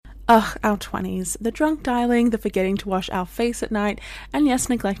Ugh, our 20s. The drunk dialing, the forgetting to wash our face at night, and yes,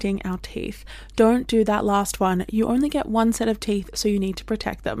 neglecting our teeth. Don't do that last one. You only get one set of teeth, so you need to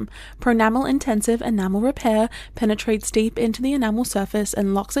protect them. Pronamel Intensive Enamel Repair penetrates deep into the enamel surface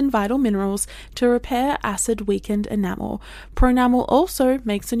and locks in vital minerals to repair acid-weakened enamel. Pronamel also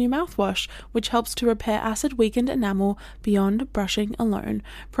makes a new mouthwash, which helps to repair acid-weakened enamel beyond brushing alone.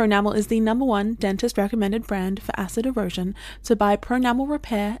 Pronamel is the #1 dentist-recommended brand for acid erosion, so buy Pronamel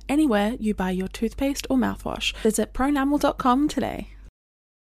Repair anywhere you buy your toothpaste or mouthwash. Visit pronamel.com today.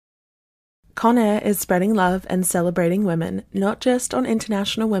 Conair is spreading love and celebrating women, not just on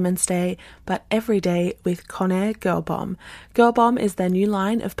International Women's Day, but every day with Conair Girl Bomb. Girl Bomb is their new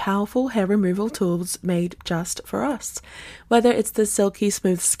line of powerful hair removal tools made just for us. Whether it's the silky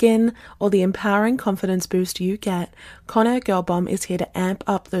smooth skin or the empowering confidence boost you get, Conair Girl Bomb is here to amp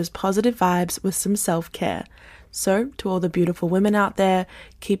up those positive vibes with some self-care. So, to all the beautiful women out there,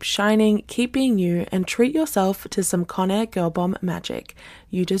 keep shining, keep being you, and treat yourself to some Conair Girl Bomb magic.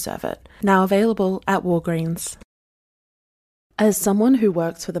 You deserve it. Now available at Walgreens. As someone who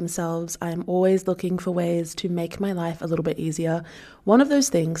works for themselves, I am always looking for ways to make my life a little bit easier. One of those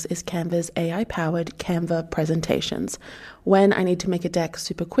things is Canva's AI-powered Canva presentations. When I need to make a deck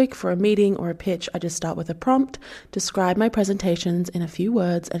super quick for a meeting or a pitch, I just start with a prompt, describe my presentations in a few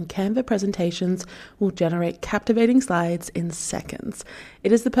words, and Canva presentations will generate captivating slides in seconds.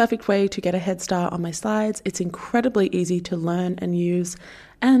 It is the perfect way to get a head start on my slides. It's incredibly easy to learn and use,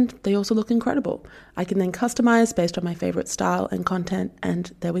 and they also look incredible. I can then customize based on my favorite style and content,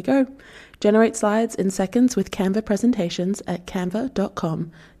 and there we go. Generate slides in seconds with Canva presentations at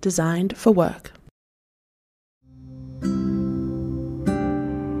canva.com, designed for work.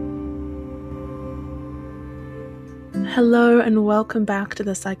 Hello and welcome back to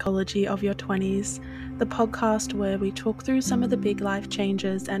the Psychology of Your 20s, the podcast where we talk through some of the big life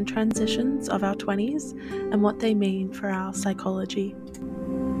changes and transitions of our 20s and what they mean for our psychology.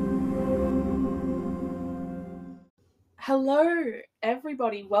 Hello,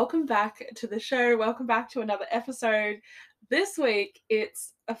 everybody. Welcome back to the show. Welcome back to another episode. This week,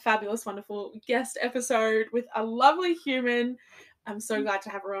 it's a fabulous, wonderful guest episode with a lovely human. I'm so glad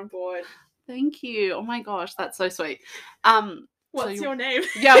to have her on board. Thank you. Oh my gosh, that's so sweet. What's your name?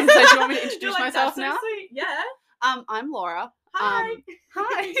 Yeah, I was gonna say, do you want me to introduce like, myself that's now? So sweet. Yeah. I'm Laura. Hi.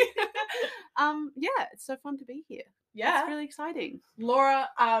 Hi. Yeah, it's so fun to be here. Yeah. It's really exciting. Laura,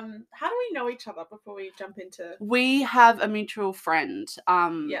 how do we know each other before we jump into? We have a mutual friend,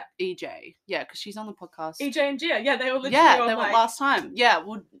 Yeah. EJ. Yeah, because she's on the podcast. EJ and Gia. Yeah, they were literally Yeah, on, they went last time. Yeah,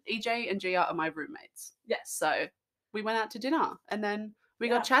 well, EJ and Gia are my roommates. Yes. So we went out to dinner and then we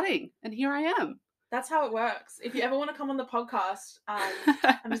got chatting, and here I am. That's how it works. If you ever want to come on the podcast,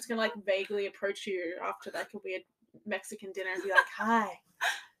 I'm just gonna vaguely approach you after a weird Mexican dinner and be like, "Hi."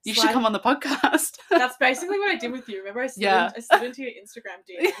 You should come on the podcast. That's basically what I did with you. Remember, I slid into your Instagram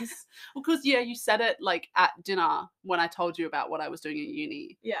DMs. Well, because you said it at dinner when I told you about what I was doing at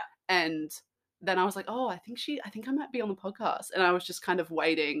uni. Yeah. And then I was like, oh, I think I might be on the podcast, and I was just kind of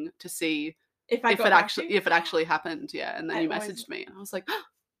waiting to see if it actually happened. Yeah. And then you messaged me, and I was like, oh,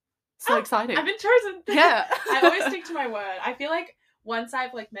 so exciting. I've been chosen. Yeah. I always stick to my word. I feel like once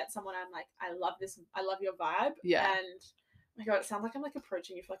I've met someone, I'm like, I love this. I love your vibe. Yeah. And oh my God, it sounds like I'm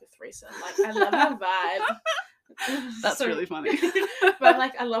approaching you for a threesome. I love your vibe. That's really funny. But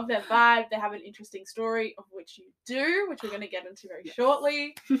I'm I love their vibe. They have an interesting story, of which you do, which we're going to get into very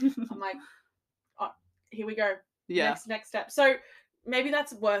shortly. I'm like, oh, here we go. Yeah. Next step. So maybe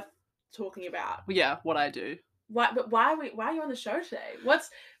that's worth talking about. Yeah, what I do. Why are you on the show today? What's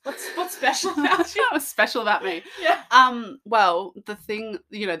special about you? What's special about me? Yeah. Well, the thing,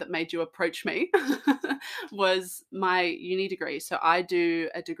 that made you approach me was my uni degree. So I do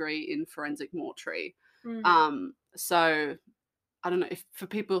a degree in forensic mortuary. Mm-hmm. So I don't know if for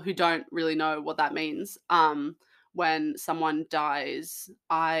people who don't really know what that means, when someone dies,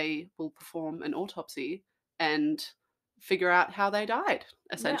 I will perform an autopsy and figure out how they died,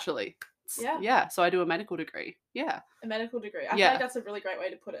 essentially. Yeah. So I do a medical degree. Yeah. A medical degree. I feel like that's a really great way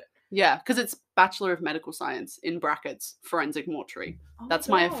to put it. Yeah, because it's Bachelor of Medical Science in brackets forensic mortuary. That's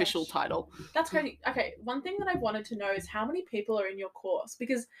my official title. That's crazy. Okay, one thing that I wanted to know is how many people are in your course,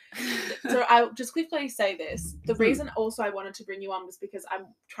 because so I'll just quickly say this. The reason also I wanted to bring you on was because I'm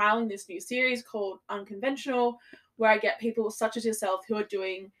trialing this new series called Unconventional, where I get people such as yourself who are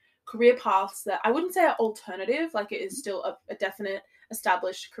doing career paths that I wouldn't say are alternative, it is still a definite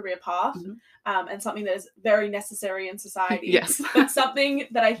established career path, and something that is very necessary in society. Yes. But something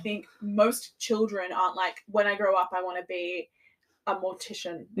that I think most children aren't when I grow up, I want to be a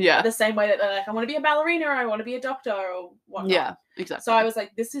mortician. Yeah. The same way that they're like, I want to be a ballerina or I want to be a doctor or whatnot. Yeah, exactly. So I was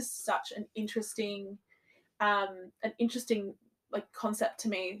like, this is such an interesting like concept to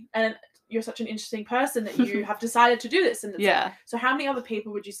me, and you're such an interesting person that you have decided to do this. And it's like, so how many other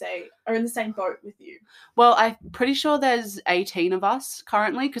people would you say are in the same boat with you? Well, I'm pretty sure there's 18 of us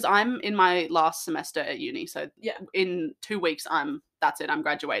currently, because I'm in my last semester at uni. So in 2 weeks, that's it. I'm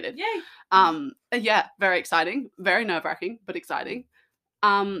graduated. Yay. Yeah, very exciting, very nerve-wracking, but exciting.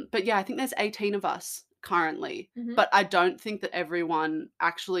 But yeah, I think there's 18 of us currently, but I don't think that everyone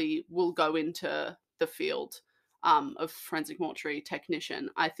actually will go into the field of forensic mortuary technician.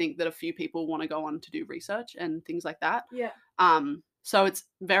 I think that a few people want to go on to do research and things like that. Yeah. So it's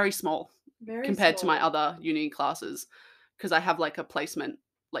very small compared to small. my other uni classes, because I have like a placement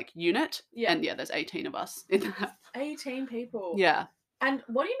like unit, and there's 18 of us in that. 18 people. Yeah. And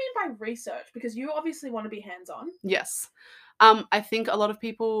what do you mean by research? Because you obviously want to be hands-on. Yes. I think a lot of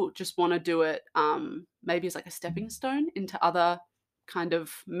people just want to do it maybe as like a stepping stone into other kind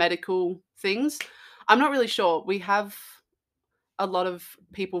of medical things. I'm not really sure. We have a lot of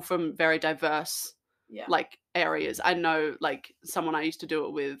people from very diverse like areas. I know like someone I used to do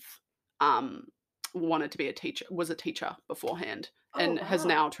it with wanted to be was a teacher beforehand and has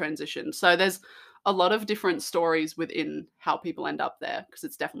now transitioned. So there's a lot of different stories within how people end up there, because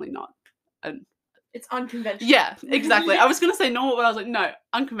it's definitely not it's unconventional. Yeah, exactly. I was going to say normal, but I was like, no,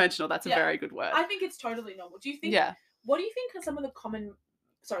 unconventional. That's a very good word. I think it's totally normal. Do you think? Yeah. What do you think are some of the common?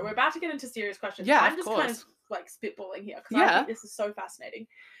 Sorry, we're about to get into serious questions. Yeah, I'm just kind of like spitballing here because I think this is so fascinating.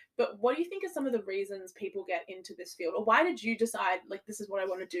 But what do you think are some of the reasons people get into this field, or why did you decide like this is what I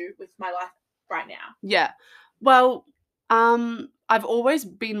want to do with my life right now? Yeah. Well, I've always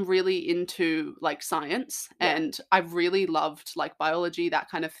been really into like science, and I've really loved like biology, that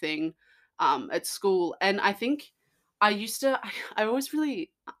kind of thing, at school. And I think I always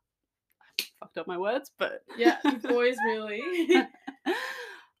really fucked up my words, but yeah, you've always really.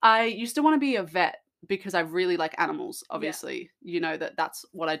 I used to want to be a vet because I really like animals. Obviously, you know that's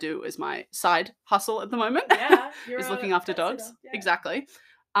what I do as my side hustle at the moment. Yeah, is looking after dogs. Yeah. Exactly.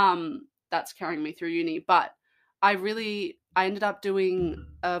 That's carrying me through uni, but I ended up doing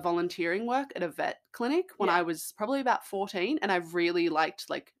volunteering work at a vet clinic when I was probably about 14, and I really liked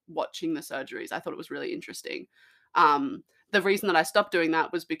like watching the surgeries. I thought it was really interesting. The reason that I stopped doing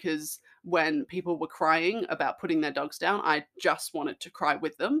that was because when people were crying about putting their dogs down, I just wanted to cry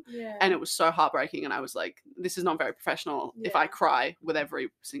with them. Yeah. And it was so heartbreaking. And I was like, this is not very professional if I cry with every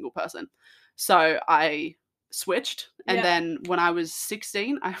single person. So I switched. And then when I was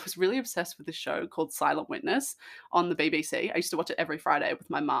 16, I was really obsessed with this show called Silent Witness on the BBC. I used to watch it every Friday with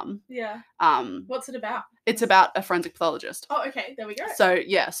my mum. Yeah. What's it about? It's about a forensic pathologist. Oh, okay. There we go.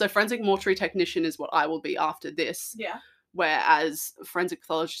 So forensic mortuary technician is what I will be after this. Yeah. Whereas forensic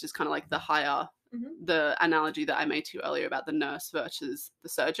pathologist is kind of like the higher, the analogy that I made to you earlier about the nurse versus the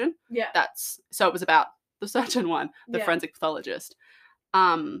surgeon. Yeah. So it was about the surgeon one, the forensic pathologist.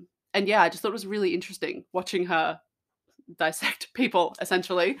 And I just thought it was really interesting watching her dissect people,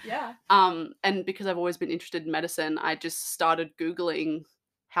 essentially. Yeah. And because I've always been interested in medicine, I just started Googling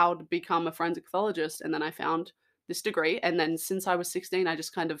how to become a forensic pathologist, and then I found this degree. And then since I was 16, I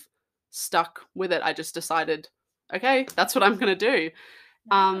just kind of stuck with it. I just decided, okay, that's what I'm going to do.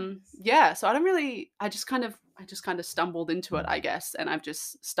 Nice. So I just kind of stumbled into it, I guess, and I've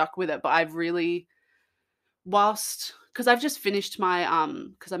just stuck with it. But I've really, because I've just finished my,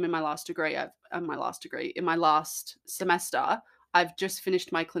 because I'm in my last degree, in my last semester, I've just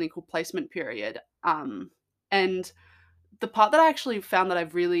finished my clinical placement period. And the part that I actually found that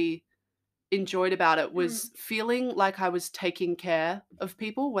I've really enjoyed about it was feeling like I was taking care of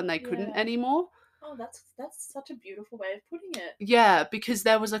people when they couldn't anymore. Oh, that's such a beautiful way of putting it. Yeah, because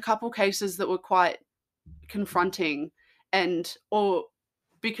there was a couple cases that were quite confronting, or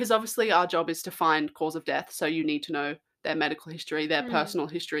because obviously our job is to find cause of death, so you need to know their medical history, their personal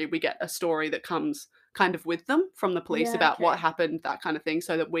history. We get a story that comes kind of with them from the police about what happened, that kind of thing,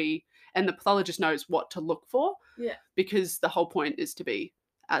 so that and the pathologist knows what to look for. Yeah. Because the whole point is to be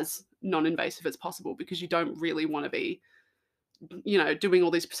as non-invasive as possible, because you don't really want to be doing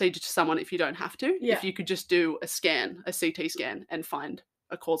all these procedures to someone if you don't have to. Yeah. If you could just do a CT scan and find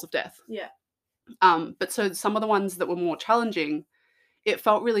a cause of death. Yeah. But so some of the ones that were more challenging, it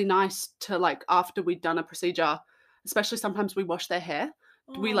felt really nice to, like, after we'd done a procedure, especially sometimes we wash their hair.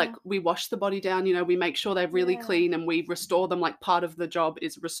 Aww. We wash the body down, we make sure they're really clean, and we restore them. Like, part of the job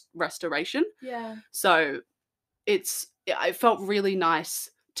is restoration. Yeah. So it felt really nice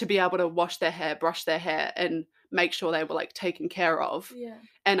to be able to wash their hair, brush their hair, and make sure they were like taken care of. Yeah.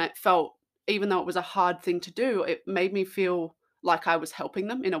 And it felt, even though it was a hard thing to do, it made me feel like I was helping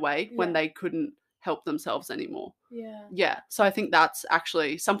them in a way when Yeah. they couldn't help themselves anymore. Yeah. Yeah. So I think that's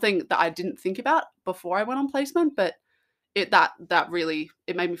actually something that I didn't think about before I went on placement, but that really,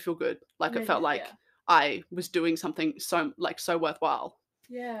 it made me feel good. Like it felt like I was doing something so worthwhile.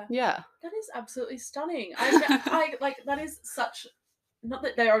 Yeah. Yeah. That is absolutely stunning. I like, that is such, not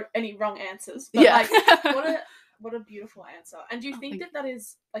that there are any wrong answers, but Yeah. like what a beautiful answer. And do you think that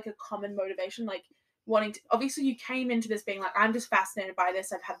is like a common motivation, like wanting to, obviously you came into this being like, I'm just fascinated by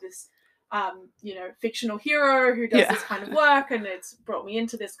this, I've had this you know, fictional hero who does this kind of work, and it's brought me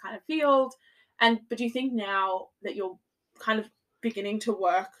into this kind of field. But do you think now that you're kind of beginning to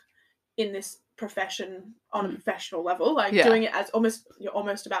work in this profession on a professional level, like doing it as you're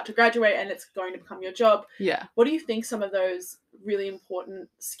almost about to graduate and it's going to become your job, what do you think some of those really important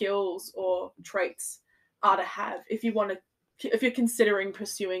skills or traits are to have if you're considering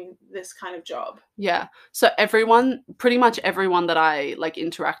pursuing this kind of job? Yeah. So pretty much everyone that I like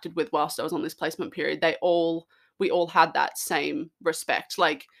interacted with whilst I was on this placement period, we all had that same respect.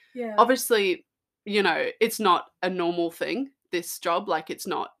 Like, obviously, you know, it's not a normal thing, this job. Like, it's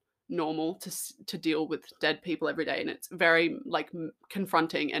not normal to deal with dead people every day, and it's very like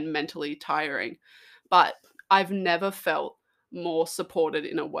confronting and mentally tiring. But I've never felt more supported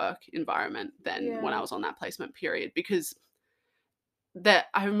in a work environment than when I was on that placement period, because that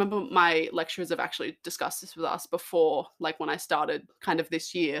I remember my lecturers have actually discussed this with us before, like when I started kind of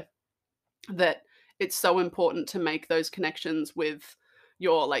this year, that it's so important to make those connections with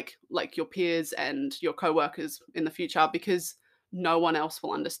your like your peers and your coworkers in the future, because no one else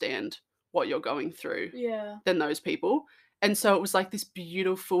will understand what you're going through than those people. And so it was like this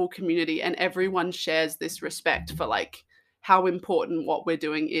beautiful community, and everyone shares this respect for like how important what we're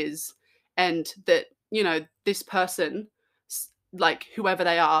doing is, and that, you know, this person, like whoever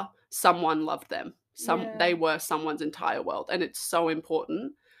they are, someone loved them. They were someone's entire world, and it's so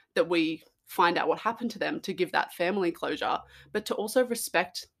important that we find out what happened to them to give that family closure, but to also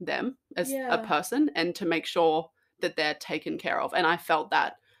respect them as a person and to make sure that they're taken care of. And I felt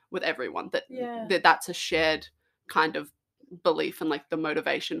that with everyone, that's a shared kind of belief and like the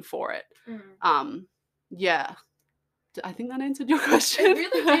motivation for it. Yeah. I think that answered your question. It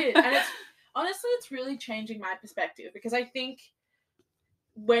really did. And it's really changing my perspective, because I think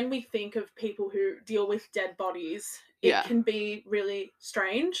when we think of people who deal with dead bodies, it can be really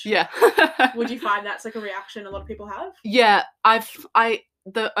strange. Yeah. Would you find that's like a reaction a lot of people have? Yeah,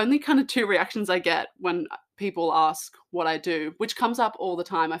 the only kind of two reactions I get when people ask what I do, which comes up all the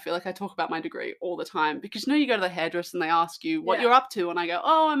time. I feel like I talk about my degree all the time, because, you know, you go to the hairdresser and they ask you what you're up to, and I go,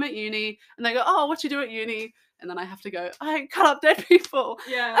 oh, I'm at uni, and they go, oh, what you do at uni? And then I have to go, I cut up dead people.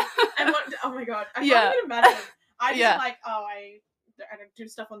 Yeah. And oh my God, I can't even imagine. I just like, I do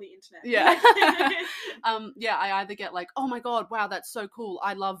stuff on the internet. Yeah. I either get like, oh my God, wow, that's so cool,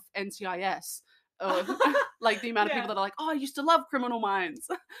 I love NCIS. Or like the amount of people that are like, oh, I used to love Criminal Minds.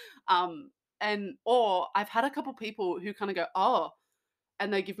 Or I've had a couple people who kind of go, oh,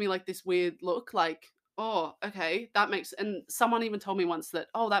 and they give me like this weird look, like, oh, okay, and someone even told me once that,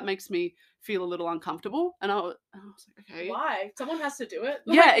 oh, that makes me feel a little uncomfortable. And I was like, okay. Why? Someone has to do it.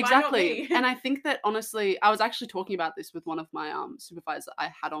 Yeah, exactly. And I think that, honestly, I was actually talking about this with one of my supervisors that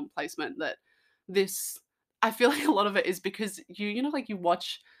I had on placement, that I feel like a lot of it is because you know, like you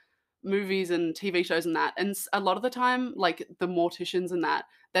watch movies and TV shows and that, and a lot of the time, like the morticians and that,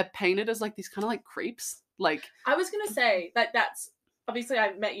 they're painted as like these kind of like creeps. Like, I was gonna say that's obviously,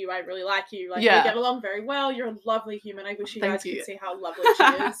 I've met you, I really like you, like we get along very well, you're a lovely human. I wish you guys could see how lovely she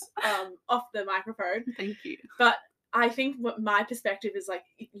is off the microphone. Thank you. But I think what my perspective is like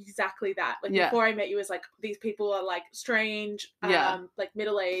exactly that. Like before I met you, is like these people are like strange, like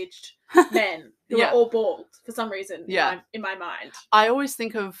middle-aged men who are all bald for some reason. In my mind, I always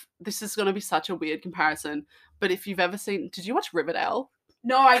think of, this is going to be such a weird comparison, but if you've ever did you watch Riverdale?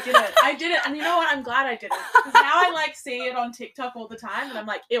 No, I didn't. And you know what? I'm glad I didn't. Because now I like see it on TikTok all the time, and I'm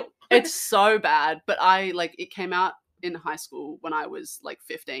like, ew. It's so bad. But it came out in high school when I was like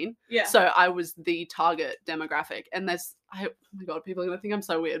 15. Yeah. So I was the target demographic. And oh my God, people are going to think I'm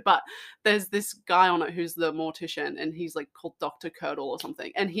so weird. But there's this guy on it who's the mortician, and he's like called Dr. Curdle or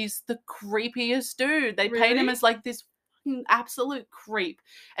something. And he's the creepiest dude. They paint him as like this absolute creep,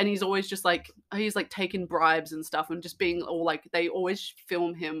 and he's always just like, he's like taking bribes and stuff, and just being all like, they always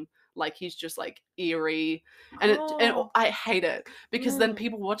film him like he's just like eerie, and I hate it, because then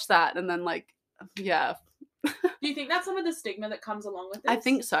people watch that and then like, yeah. Do you think that's some of the stigma that comes along with this? I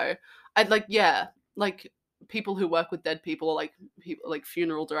think so. I'd like, like people who work with dead people, or like people like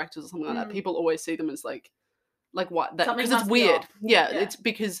funeral directors or something like that, people always see them as like what, that, because it's weird. Yeah, it's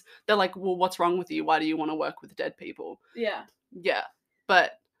because they're like, well, what's wrong with you? Why do you want to work with dead people? Yeah. Yeah.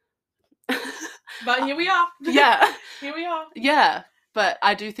 But But here we are. yeah. Here we are. Yeah. But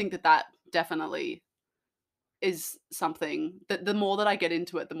I do think that definitely is something that the more that I get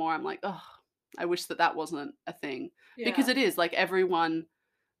into it, the more I'm like, oh, I wish that wasn't a thing. Because Yeah. it is, like, everyone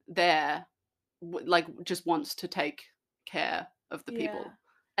there like just wants to take care of the Yeah. people.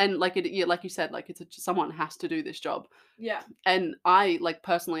 And like like you said, like someone has to do this job. Yeah. And I, like,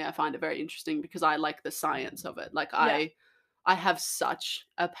 personally, I find it very interesting because I like the science of it. Like, Yeah. I have such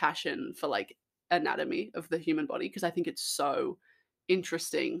a passion for, like, anatomy of the human body because I think it's so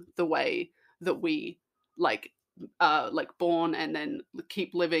interesting the way that we, like, born and then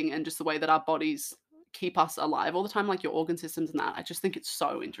keep living, and just the way that our bodies keep us alive all the time, like your organ systems and that. I just think it's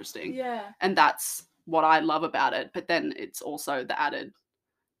so interesting. Yeah. And that's what I love about it. But then it's also the added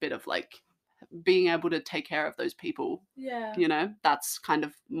bit of, like, being able to take care of those people. Yeah. You know, that's kind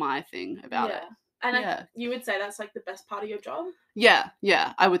of my thing about it. And Yeah. you would say that's, like, the best part of your job? Yeah,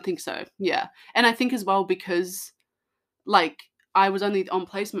 I would think so. Yeah. And I think as well because, like, I was only on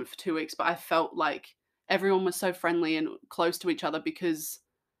placement for 2 weeks, but I felt like everyone was so friendly and close to each other because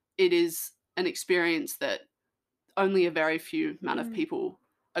it is an experience that only a very few amount of people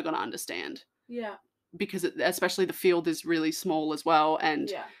are going to understand. Yeah. Because especially the field is really small as well, and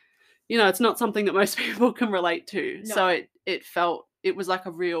Yeah. you know, it's not something that most people can relate to. No. So it was like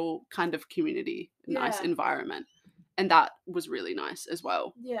a real kind of community, nice environment. And that was really nice as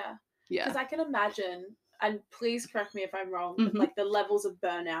well. Yeah. Yeah. Because I can imagine, and please correct me if I'm wrong, but like the levels of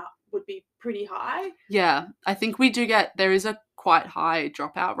burnout would be pretty high. Yeah. I think there is a quite high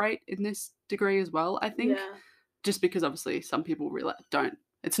dropout rate in this degree as well, I think. Yeah. Just because obviously some people really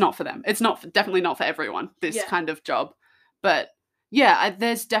it's not for them. It's definitely not for everyone, this kind of job. But yeah,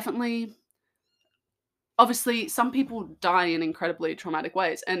 there's definitely, obviously some people die in incredibly traumatic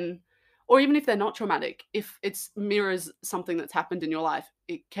ways, or even if they're not traumatic, if it's mirrors something that's happened in your life,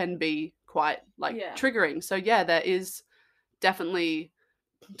 it can be quite, like, triggering. So yeah, there is definitely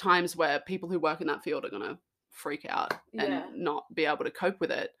times where people who work in that field are going to freak out and not be able to cope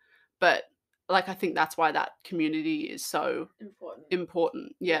with it. But, like, I think that's why that community is so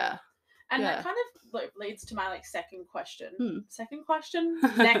important. Yeah. And that kind of, like, leads to my, like, second question.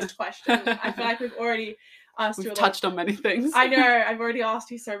 Next question. I feel like we've already asked you a lot. We've touched on many things. I know. I've already asked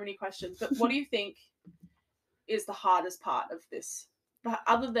you so many questions. But what do you think is the hardest part of this?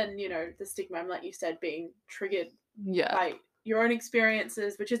 Other than, you know, the stigma, like you said, being triggered by your own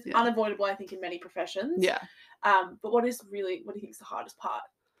experiences, which is unavoidable, I think, in many professions. Yeah. But what do you think is the hardest part?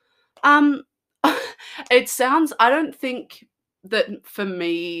 I don't think that for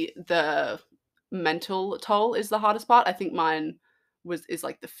me the mental toll is the hardest part. I think mine is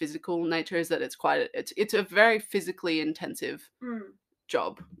like the physical nature, is that it's a very physically intensive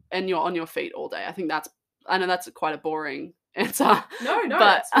job, and you're on your feet all day. I know that's quite a boring answer. No, but,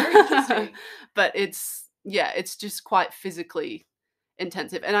 that's very interesting. But it's just quite physically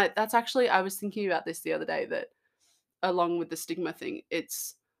intensive. And I was thinking about this the other day, that along with the stigma thing,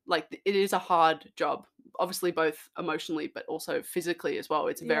 it's like, it is a hard job, obviously both emotionally but also physically as well.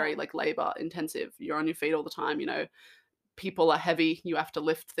 It's very like labor intensive. You're on your feet all the time, you know, people are heavy, you have to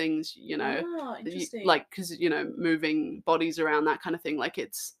lift things, you know, interesting. like, because, you know, moving bodies around, that kind of thing, like,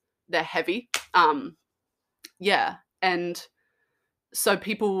 they're heavy. Yeah. And so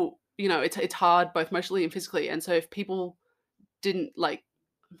people, you know, it's hard both emotionally and physically. And so if people didn't, like,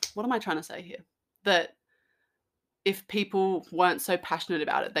 what am I trying to say here? That if people weren't so passionate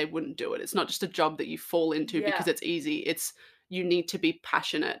about it, they wouldn't do it. It's not just a job that you fall into because it's easy. You need to be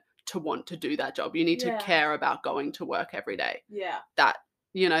passionate to want to do that job. You need to care about going to work every day. Yeah. That,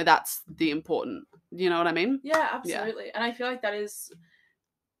 you know, that's the important, you know what I mean? Yeah, absolutely. Yeah. And I feel like that is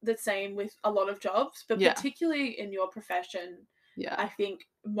the same with a lot of jobs, but particularly in your profession, I think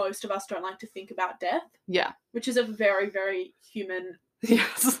most of us don't like to think about death. Yeah. Which is a very, very human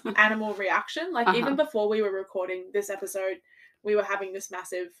animal reaction. Like, even before we were recording this episode, we were having this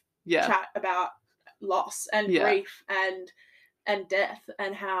massive chat about loss and grief and death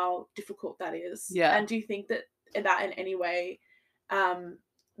and how difficult that is. Yeah. And do you think that in any way,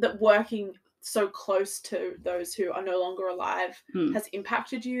 that working so close to those who are no longer alive has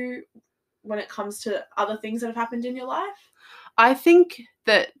impacted you when it comes to other things that have happened in your life? I think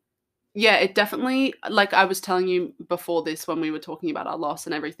that, yeah, it definitely, like I was telling you before this, when we were talking about our loss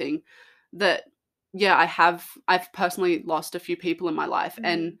and everything, that, yeah, I've personally lost a few people in my life,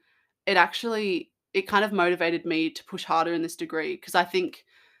 and it kind of motivated me to push harder in this degree, because I think,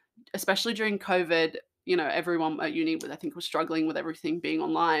 especially during COVID, you know, everyone at uni was struggling with everything being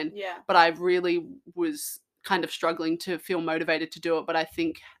online. Yeah. But I really was kind of struggling to feel motivated to do it. But I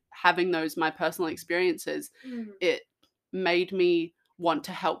think having my personal experiences, it made me want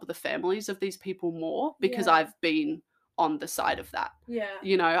to help the families of these people more, because Yeah. I've been on the side of that. Yeah.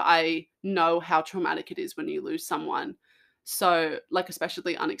 You know, I know how traumatic it is when you lose someone. So, like,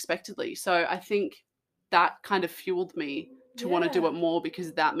 especially unexpectedly. So I think that kind of fueled me to want to do it more,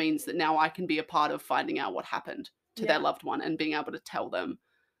 because that means that now I can be a part of finding out what happened to their loved one and being able to tell them,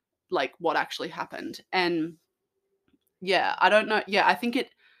 like, what actually happened. And yeah, I don't know. Yeah, I think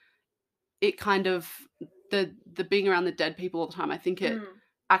it kind of, the being around the dead people all the time, I think it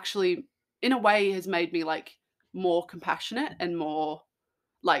actually, in a way, has made me, like, more compassionate and more,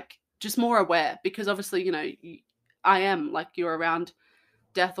 like, just more aware, because obviously, you know, I am, like, you're around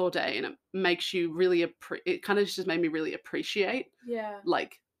death all day, and it makes you really it kind of just made me really appreciate,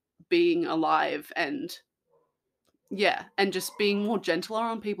 like, being alive, and yeah, and just being more gentler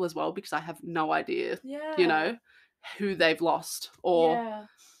on people as well, because I have no idea, you know, who they've lost, or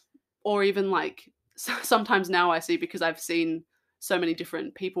even, like, sometimes now I see, because I've seen so many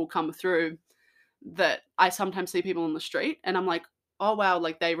different people come through, that I sometimes see people on the street and I'm like, oh wow,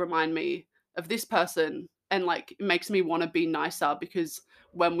 like, they remind me of this person, and, like, it makes me want to be nicer, because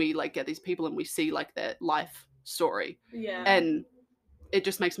when we, like, get these people and we see, like, their life story, and it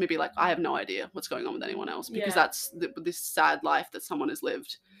just makes me be like, I have no idea what's going on with anyone else, because that's this sad life that someone has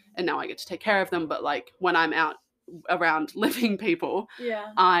lived, and now I get to take care of them. But, like, when I'm out around living people,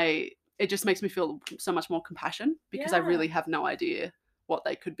 it just makes me feel so much more compassion, because I really have no idea what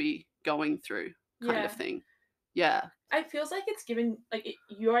they could be going through, kind of thing. Yeah. It feels like it's given, like,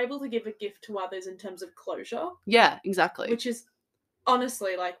 you're able to give a gift to others in terms of closure. Yeah, exactly. Which is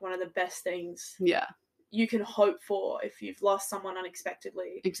honestly, like, one of the best things Yeah. you can hope for if you've lost someone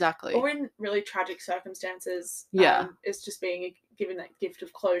unexpectedly. Exactly. Or in really tragic circumstances. Yeah. It's just being given that gift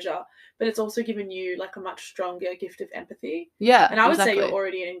of closure. But it's also given you, like, a much stronger gift of empathy. Yeah. And I would say you're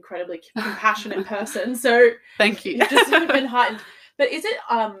already an incredibly compassionate person. So thank you. You've just been heightened. But is it,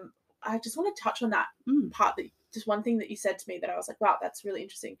 I just want to touch on that part, that just one thing that you said to me that I was like, wow, that's really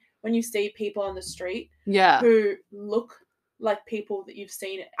interesting. When you see people on the street who look like people that you've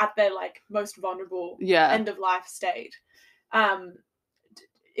seen at their, like, most vulnerable end of life state,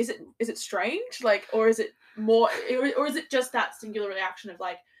 is it strange, like, or is it more, or is it just that singular reaction of,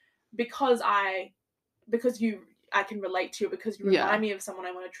 like, because I can relate to you, because you remind me of someone,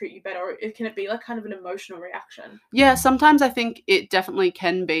 I want to treat you better? Or can it be, like, kind of an emotional reaction? Yeah, sometimes I think it definitely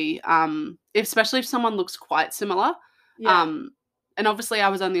can be, especially if someone looks quite similar. And obviously I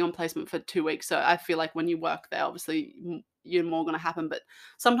was only on placement for 2 weeks, so I feel like when you work there, obviously you're more going to happen. But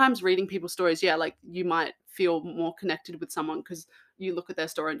sometimes reading people's stories, like, you might feel more connected with someone because you look at their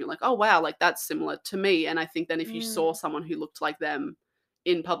story and you're like, oh wow, like, that's similar to me. And I think then if you saw someone who looked like them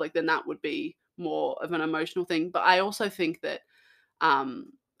in public, then that would be more of an emotional thing. But I also think that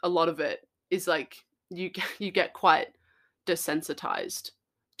a lot of it is, like, you get quite desensitized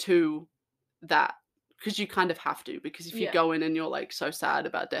to that, because you kind of have to, because if you go in and you're, like, so sad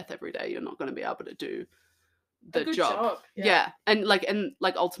about death every day, you're not going to be able to do the job. And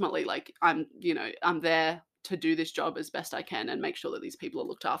ultimately, like, I'm there to do this job as best I can and make sure that these people are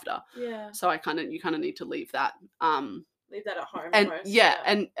looked after. So you kind of need to leave that at home, and almost.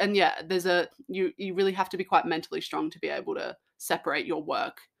 And there's you really have to be quite mentally strong to be able to separate your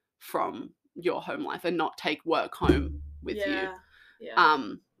work from your home life and not take work home with you.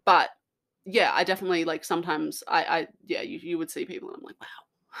 But I definitely, like, sometimes you would see people and I'm like,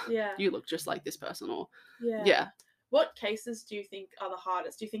 wow, you look just like this person. Or what cases do you think are the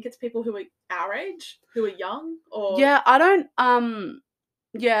hardest? Do you think it's people who are our age, who are young, or I don't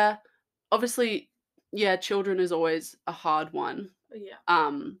obviously children is always a hard one.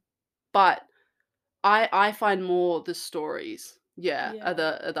 But I find more the stories are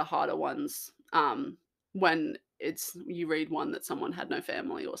the harder ones, when it's, you read one that someone had no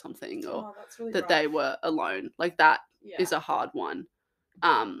family or something, or that's really that rough. they were alone, like, that is a hard one,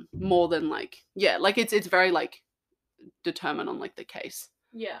 more than, like, like, it's very, like, determined on, like, the case,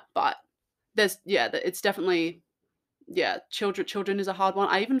 but there's it's definitely children is a hard one.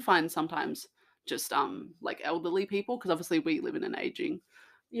 I even find sometimes just like, elderly people, because obviously we live in an aging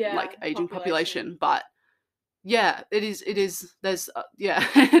population, but it is there's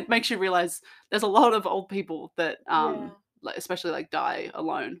it makes you realize there's a lot of old people that like, especially, like, die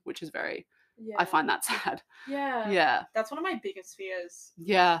alone, which is very, I find that sad. That's one of my biggest fears.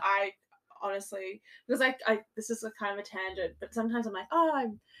 I honestly, because I this is a kind of a tangent, but sometimes I'm like, oh, I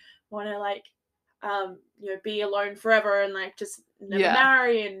want to, like, be alone forever and, like, just never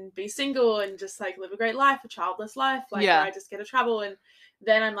marry and be single and just, like, live a great life, a childless life, like, where I just get to travel. And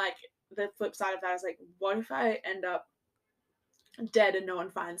then I'm like, the flip side of that is, like, what if I end up dead and no one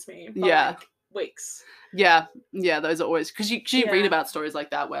finds me? But like, weeks. Yeah, those are always, because you read Yeah. about stories like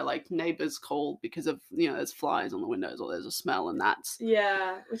that where like neighbors call because of, there's flies on the windows or there's a smell, and that's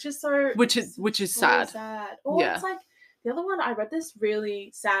Yeah, which is so which is so sad. Or Yeah. it's like the other one. I read this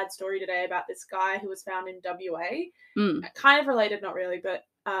really sad story today about this guy who was found in WA. Kind of related, not really, but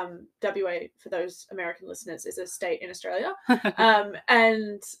WA, for those American listeners, is a state in Australia.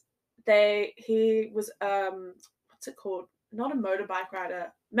 And he was what's it called? Not a motorbike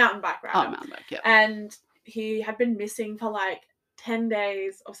rider, mountain bike rider. Oh, mountain bike, yeah. And he had been missing for like 10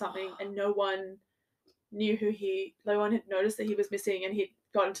 days or something, and no one had noticed that he was missing, and he'd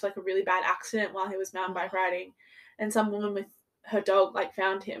got into like a really bad accident while he was mountain bike riding, and some woman with her dog like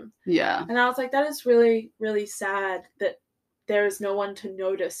found him. Yeah. And I was like, that is really, really sad that there is no one to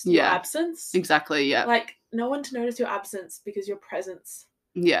notice your absence. Exactly, yeah. Like, no one to notice your absence because your presence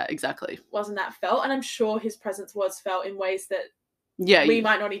exactly wasn't that felt. And I'm sure his presence was felt in ways that we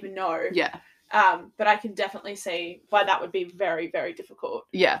might not even know. Yeah. But I can definitely see why that would be very, very difficult.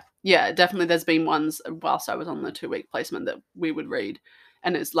 Yeah, definitely. There's been ones whilst I was on the 2-week placement that we would read,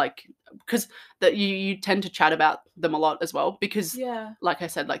 and it's like, because that you tend to chat about them a lot as well, because like I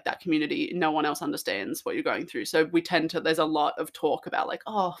said, like that community, no one else understands what you're going through, so we tend to, there's a lot of talk about like,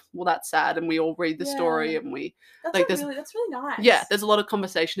 oh well, that's sad, and we all read the story, and we that's really nice. Yeah, there's a lot of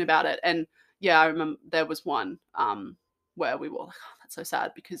conversation about it. And I remember there was one where we were like, oh, that's so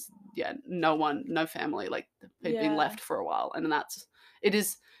sad, because no family, like they've been left for a while, and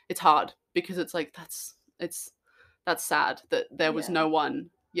it's hard, because it's like that's sad that there was no one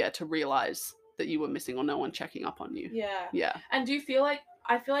to realize that you were missing, or no one checking up on you. Yeah. And do you feel like,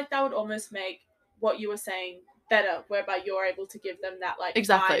 I feel like that would almost make what you were saying better, whereby you're able to give them that like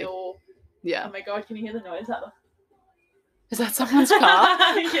final. Yeah. Oh my god, can you hear the noise? Is that someone's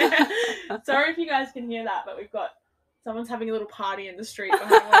car? Yeah. Sorry if you guys can hear that, but someone's having a little party in the street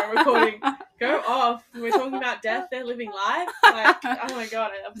behind where we're recording. Go off. We're talking about death, they're living life. Like, oh my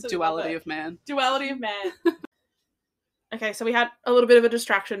god, I absolutely Duality of man. Duality of man. Okay, so we had a little bit of a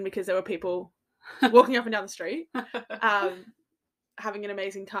distraction because there were people walking up and down the street, having an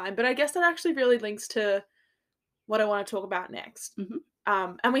amazing time. But I guess that actually really links to what I want to talk about next.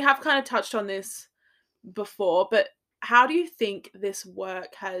 Mm-hmm. And we have kind of touched on this before, but how do you think this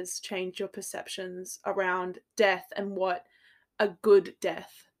work has changed your perceptions around death and what a good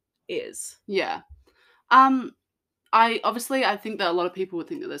death is? Yeah. I think that a lot of people would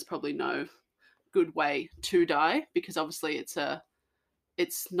think that there's probably no good way to die, because obviously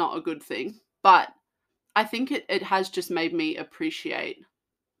it's not a good thing. But I think it has just made me appreciate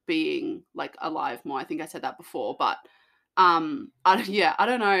being like alive more. I think I said that before, but I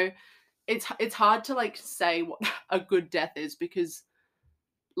don't know. It's hard to like say what a good death is, because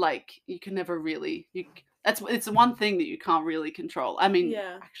like you can never really it's one thing that you can't really control. I mean,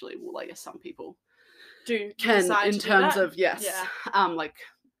 actually, well, I guess some people can, in terms of like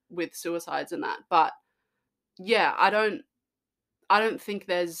with suicides and that. But I don't think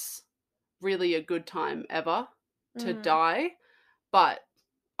there's really a good time ever to die. But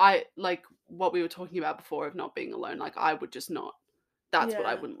I like what we were talking about before of not being alone. Like, I would just not. That's what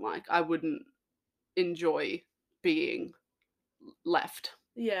I wouldn't like. I wouldn't enjoy being left.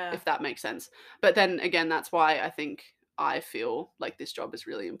 Yeah. If that makes sense. But then again, that's why I think I feel like this job is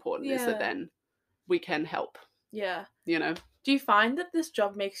really important, is that then we can help. Yeah. You know? Do you find that this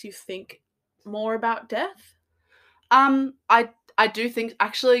job makes you think more about death? I do think,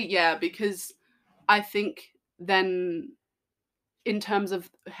 actually, because I think then, in terms of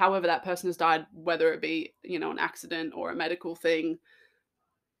however that person has died, whether it be, an accident or a medical thing,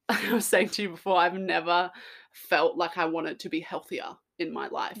 I was saying to you before, I've never felt like I wanted to be healthier in my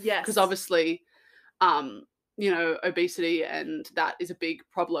life. Yes. Because obviously, obesity, and that is a big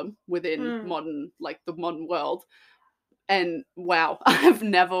problem within the modern world. And wow, I've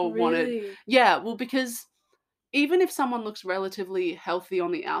never wanted. Yeah, well, because even if someone looks relatively healthy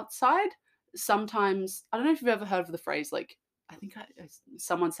on the outside, sometimes, I don't know if you've ever heard of the phrase, like, I think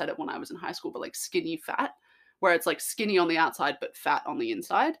someone said it when I was in high school, but like skinny fat, where it's like skinny on the outside but fat on the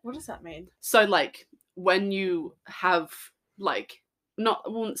inside. What does that mean? So like when you have like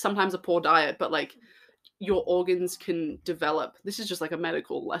sometimes a poor diet, but like your organs can develop. This is just like a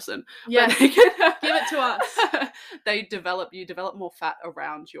medical lesson. Yes, give it to us. You develop more fat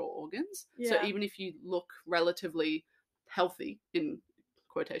around your organs. Yeah. So even if you look relatively healthy, in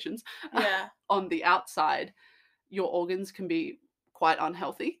quotations, on the outside, your organs can be quite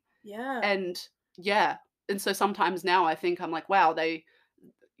unhealthy. Yeah. And so sometimes now I think, I'm like, wow,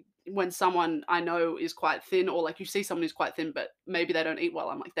 when someone I know is quite thin, or like you see someone who's quite thin, but maybe they don't eat well,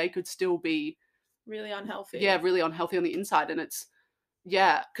 I'm like, they could still be really unhealthy. Yeah, really unhealthy on the inside. And it's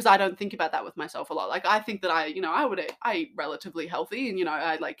Yeah, because I don't think about that with myself a lot. Like, I think that I eat relatively healthy, and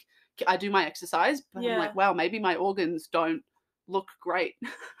I do my exercise, but I'm Yeah. like, wow, maybe my organs don't look great.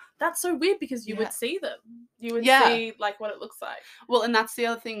 That's so weird because you Yeah. would see them. You would Yeah. see like what it looks like. Well, and that's the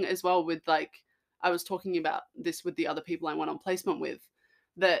other thing as well with, like, I was talking about this with the other people I went on placement with,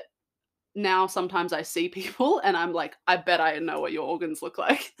 that now sometimes I see people and I'm like, I bet I know what your organs look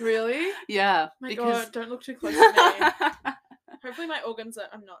like. Really? Yeah, My because God, don't look too close to me. Hopefully my organs are,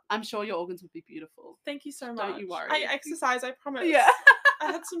 I'm not. I'm sure your organs would be beautiful. Thank you so much. Don't you worry. I exercise, I promise. Yeah.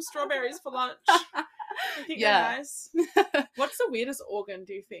 I had some strawberries for lunch. I think they're nice. What's the weirdest organ,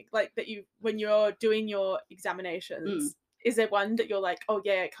 do you think? Like, that you, when you're doing your examinations, is there one that you're like, oh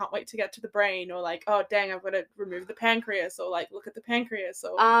yeah, I can't wait to get to the brain, or like, oh dang, I've got to remove the pancreas, or like look at the pancreas,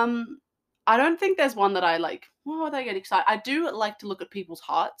 or I don't think there's one that I like, oh, they get excited. I do like to look at people's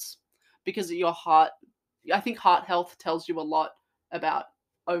hearts, because your heart, I think heart health tells you a lot about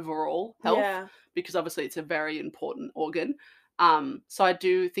overall health, yeah, because obviously it's a very important organ. So I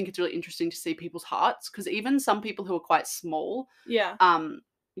do think it's really interesting to see people's hearts, because even some people who are quite small, yeah,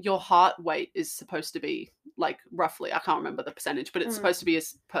 your heart weight is supposed to be, like, roughly, I can't remember the percentage, but it's supposed to be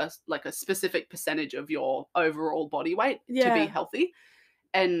like a specific percentage of your overall body weight to be Yeah. healthy.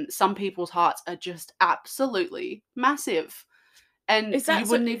 And some people's hearts are just absolutely massive. And Is that you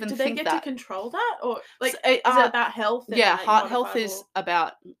so? wouldn't even Do they think get that. to control that, or like, So, is it about health? And, yeah, like, heart health is modifiable?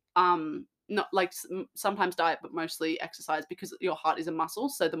 about not like sometimes diet, but mostly exercise, because your heart is a muscle.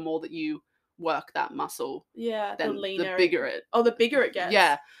 So the more that you work that muscle, Yeah, the then leaner, the bigger it. Oh, the bigger it gets.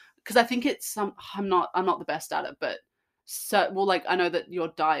 Yeah, because I think it's some. I'm not the best at it, but like, I know that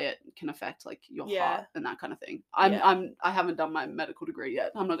your diet can affect, like, your heart and that kind of thing. I haven't done my medical degree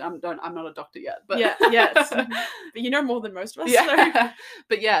yet. I'm not a doctor yet, but yes, but you know more than most of us. yeah. So.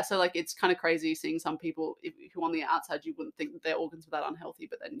 But yeah, so like, it's kind of crazy seeing some people who on the outside you wouldn't think that their organs were that unhealthy,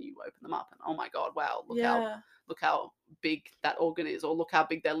 but then you open them up and, oh my God, wow, look how big that organ is, or look how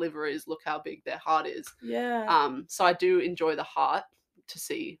big their liver is, look how big their heart is. So I do enjoy the heart, to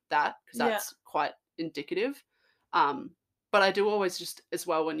see that, because that's quite indicative. But I do always, just as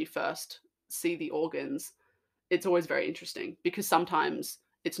well, when you first see the organs, it's always very interesting, because sometimes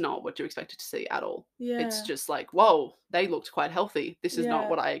it's not what you expected to see at all. It's just like, whoa, they looked quite healthy. This is not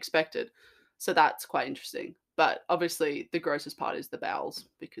what I expected. So that's quite interesting. But obviously the grossest part is the bowels,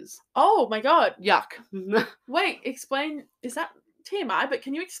 because Oh my God. yuck. Wait, explain. Is that TMI? But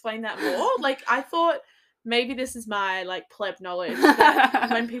can you explain that more? Like, I thought maybe this is my, like, pleb knowledge,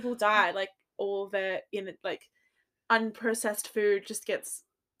 that when people die, like, all their like unprocessed food just gets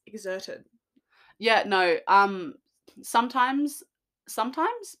exerted. Yeah, no. Sometimes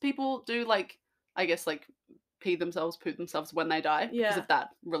people do, like, I guess, like, poop themselves when they die, because of that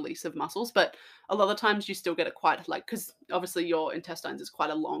release of muscles. But a lot of times you still get it quite, like, because obviously your intestines is quite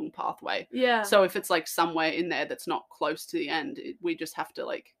a long pathway. Yeah. So if it's, like, somewhere in there that's not close to the end, we just have to,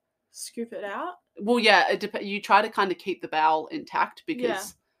 like, scoop it out. Well, yeah, you try to kind of keep the bowel intact,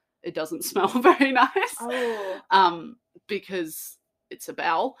 because it doesn't smell very nice. Oh. Because it's a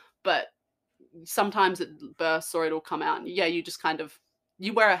bowel, but sometimes it bursts or it'll come out, and you just kind of,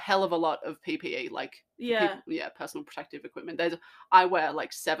 you wear a hell of a lot of PPE, like, personal protective equipment. I wear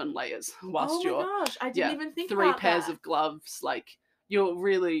like 7 layers whilst oh my gosh, I didn't even think 3 about pairs that. of gloves, like, you're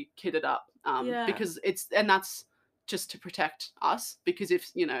really kitted up, because that's just to protect us, because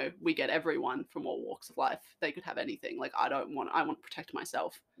if we get everyone from all walks of life, they could have anything. Like, I want to protect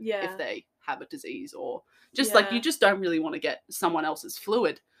myself if they have a disease, or just like, you just don't really want to get someone else's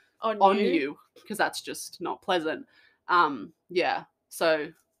fluid on you, because that's just not pleasant. So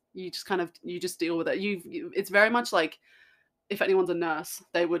you just deal with it. It's very much like, if anyone's a nurse,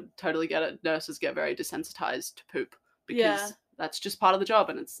 they would totally get it. Nurses get very desensitized to poop, because that's just part of the job.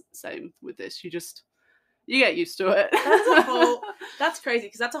 And it's the same with this. You get used to it. That's crazy,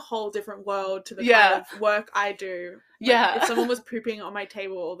 because that's a whole different world to the kind of work I do. Like, if someone was pooping on my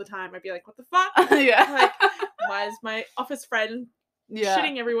table all the time, I'd be like, what the fuck? Like, why is my office friend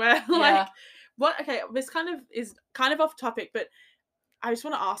shitting everywhere? Like, what? Okay, this kind of is kind of off topic, but I just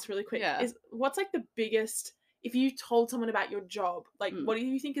want to ask really quick, is what's, like, the biggest, if you told someone about your job, like, what do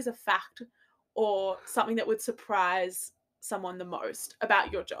you think is a fact or something that would surprise someone the most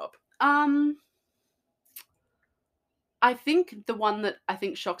about your job? I think the one that I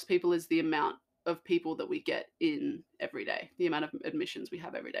think shocks people is the amount of people that we get in every day, the amount of admissions we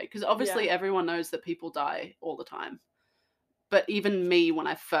have every day. Because obviously everyone knows that people die all the time. But even me, when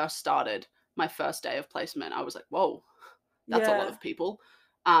I first started my first day of placement, I was like, whoa, that's a lot of people.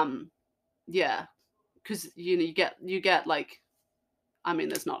 Because you get like, I mean,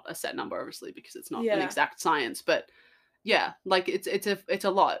 there's not a set number, obviously, because it's not an exact science, but yeah, like it's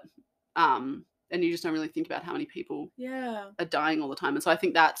a lot. And you just don't really think about how many people are dying all the time. And so I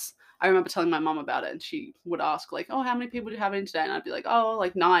think I remember telling my mum about it, and she would ask, like, oh, how many people do you have in today? And I'd be like, oh,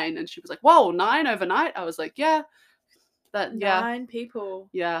 like 9. And she was like, whoa, 9 overnight? I was like, yeah. 9 people.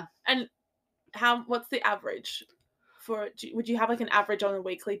 Yeah. And what's the average for it? Would you have like an average on a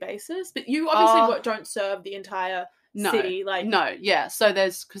weekly basis? But you obviously don't serve the entire city. Like, no, yeah. So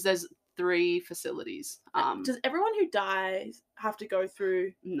there's 3 facilities. Does everyone who dies have to go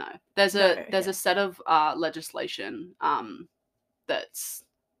through? No, there's a set of legislation that's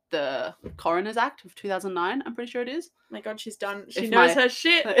the Coroner's Act of 2009. I'm pretty sure it is. Oh my God, she's done. She knows her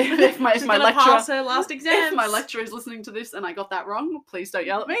shit. If my lecturer pass her last exam. If my lecturer is listening to this and I got that wrong, please don't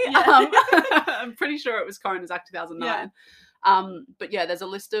yell at me. Yeah. I'm pretty sure it was Coroner's Act 2009. Yeah. But yeah, there's a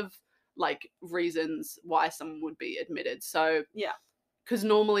list of like reasons why someone would be admitted. So yeah, because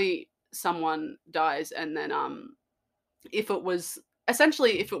normally someone dies, and then if it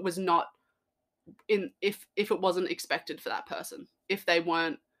wasn't expected for that person, if they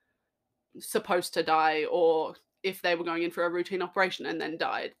weren't supposed to die, or if they were going in for a routine operation and then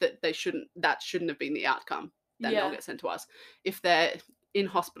died, that shouldn't have been the outcome, then they'll get sent to us. If they're in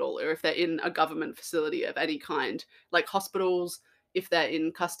hospital, or if they're in a government facility of any kind, like hospitals, if they're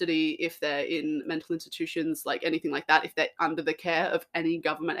in custody, if they're in mental institutions, like anything like that, if they're under the care of any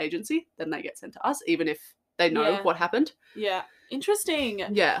government agency, then they get sent to us, even if they know what happened. Yeah. Interesting.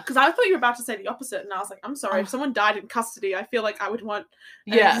 Yeah. Because I thought you were about to say the opposite, and I was like, I'm sorry, if someone died in custody, I feel like I would want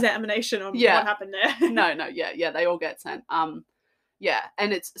an examination on what happened there. No, yeah, they all get sent. Yeah,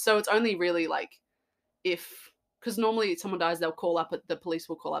 and it's only really like because normally someone dies, the police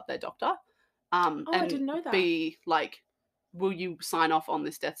will call up their doctor. And I didn't know that. Be like, will you sign off on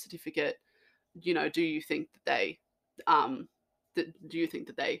this death certificate? You know, do you think that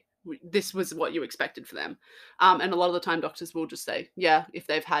this was what you expected for them? And a lot of the time doctors will just say, yeah, if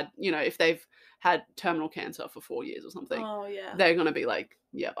they've had terminal cancer for 4 years or something, they're going to be like,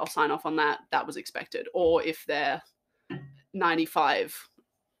 yeah, I'll sign off on that. That was expected. Or if they're 95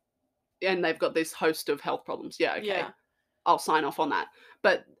 and they've got this host of health problems, I'll sign off on that.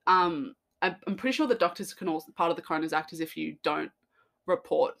 But I'm pretty sure that doctors can also, part of the Coroner's Act is if you don't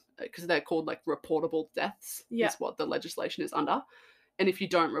report, because they're called like reportable deaths, is what the legislation is under. And if you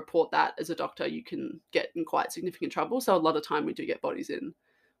don't report that as a doctor, you can get in quite significant trouble. So a lot of time we do get bodies in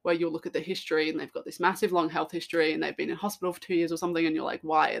where you'll look at the history and they've got this massive long health history and they've been in hospital for 2 years or something, and you're like,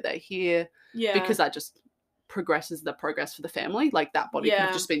 why are they here? Yeah. Because that just progresses the progress for the family. Like that body could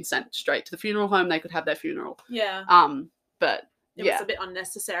have just been sent straight to the funeral home. They could have their funeral. Yeah. But it was a bit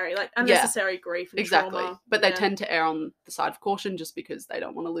unnecessary, like unnecessary grief and trauma. But they tend to err on the side of caution just because they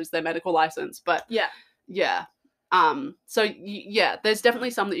don't want to lose their medical license. But so there's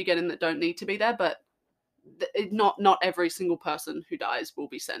definitely some that you get in that don't need to be there, but not every single person who dies will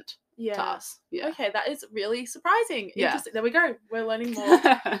be sent to us. Yeah. Okay, that is really surprising. Yeah. Interesting. There we go. We're learning more.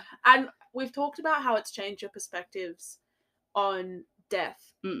 And we've talked about how it's changed your perspectives on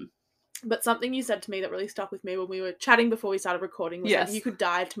death. But something you said to me that really stuck with me when we were chatting before we started recording was that you could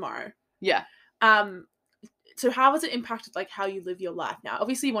die tomorrow. Yeah. So how has it impacted like how you live your life now?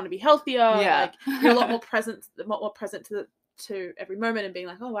 Obviously you want to be healthier. Like you're a lot more present to every moment and being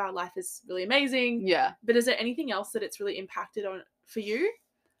like, oh wow, life is really amazing. Yeah. But is there anything else that it's really impacted on for you?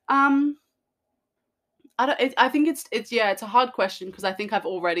 I think it's a hard question, because I think I've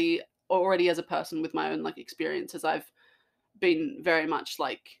already as a person with my own like experiences, I've been very much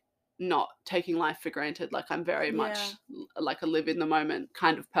like not taking life for granted. Like I'm very much like a live in the moment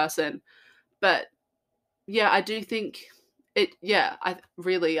kind of person. But I do think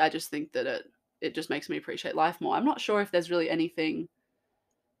I just think that it just makes me appreciate life more. I'm not sure if there's really anything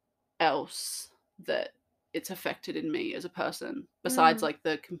else that it's affected in me as a person besides like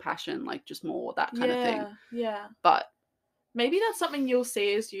the compassion, like just more that kind of thing. Yeah. But maybe that's something you'll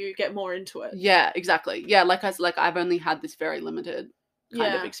see as you get more into it. Yeah, exactly. Yeah, I've only had this very limited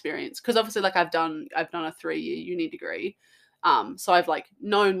kind of experience, because obviously like I've done a 3-year uni degree. So I've like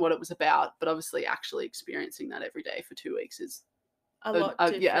known what it was about, but obviously actually experiencing that every day for 2 weeks is a lot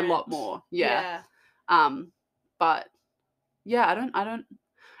different. A lot more. Yeah. But I don't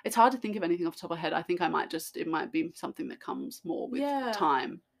it's hard to think of anything off the top of my head. I think it might be something that comes more with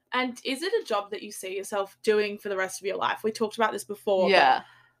time. And is it a job that you see yourself doing for the rest of your life? We talked about this before. Yeah.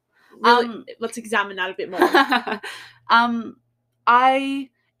 But really, let's examine that a bit more.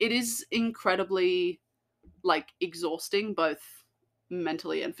 It is incredibly like exhausting, both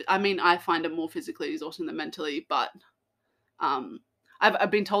mentally and I find it more physically exhausting than mentally, but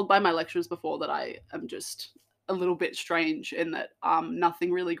I've been told by my lecturers before that I am just a little bit strange in that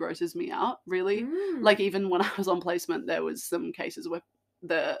nothing really grosses me out, really. Like, even when I was on placement, there was some cases where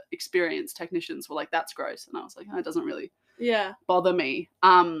the experienced technicians were like, that's gross, and I was like, oh, it doesn't really bother me.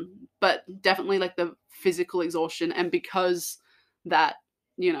 But definitely like the physical exhaustion, and because that,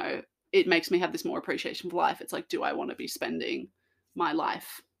 you know, it makes me have this more appreciation for life. It's like, do I want to be spending my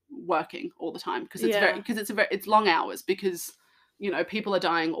life working all the time? Because it's long hours, because, you know, people are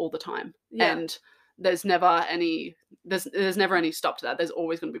dying all the time, and there's never any stop to that. There's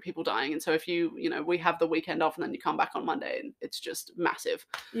always going to be people dying. And so if you know, we have the weekend off and then you come back on Monday and it's just massive,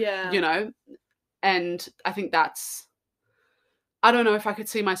 you know. And I think I don't know if I could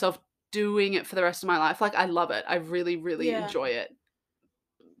see myself doing it for the rest of my life. Like, I love it. I really, really enjoy it.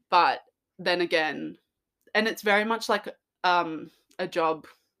 But then again, and it's very much like a job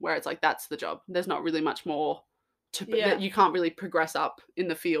where it's like, that's the job. There's not really much more you can't really progress up in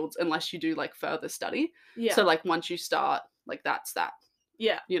the fields unless you do like further study. So like once you start, like that's that.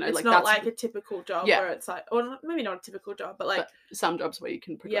 You know, it's like not like a typical job where it's like, or maybe not a typical job, but like some jobs where you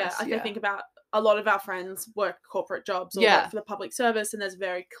can progress. I think about a lot of our friends work corporate jobs or work for the public service, and there's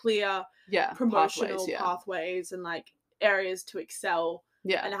very clear promotional pathways and like areas to excel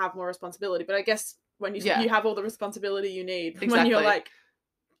and have more responsibility. But I guess when you have all the responsibility you need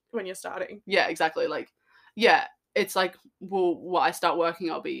when you're starting. Yeah, exactly. Like, it's like, well, I start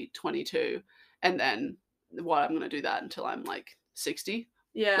working, I'll be 22, and then I'm going to do that until I'm like 60.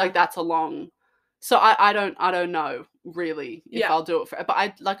 Like, that's a long. So I don't know really if I'll do it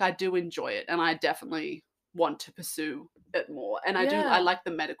but I do enjoy it, and I definitely want to pursue it more. And I like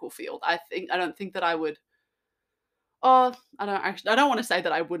the medical field. I don't think that I would. I don't want to say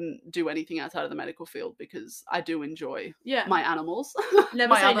that I wouldn't do anything outside of the medical field, because I do enjoy my animals.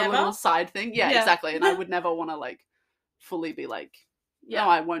 Never my say other never. Little side thing. Yeah, exactly. And I would never want to like fully be like, no,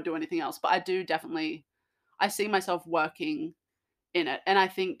 I won't do anything else. But I do definitely, I see myself working in it. And I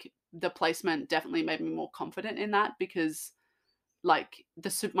think the placement definitely made me more confident in that, because like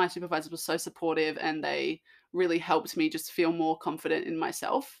my supervisors were so supportive, and they really helped me just feel more confident in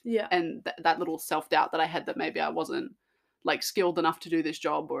myself. And that little self-doubt that I had that maybe I wasn't like skilled enough to do this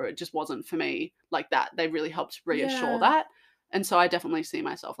job, or it just wasn't for me, like that, they really helped reassure that. And so I definitely see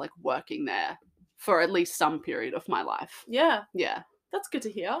myself like working there for at least some period of my life. That's good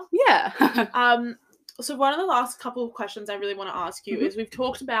to hear. So one of the last couple of questions I really want to ask you is, we've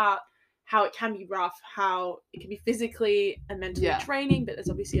talked about how it can be rough, how it can be physically and mentally draining, but there's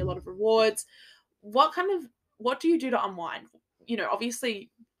obviously a lot of rewards. What do you do to unwind? You know,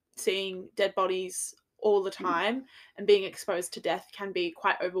 obviously seeing dead bodies all the time and being exposed to death can be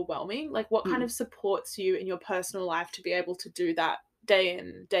quite overwhelming. Like, what kind of supports you in your personal life to be able to do that day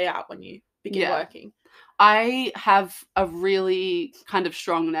in, day out when you begin working? I have a really kind of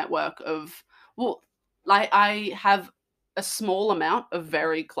strong network of, I have a small amount of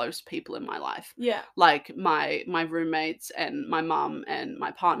very close people in my life. Like my roommates and my mum and my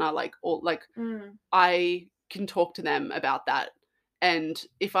partner, like all, like I can talk to them about that. And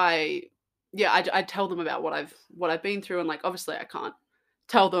if I tell them about what I've been through, and like obviously I can't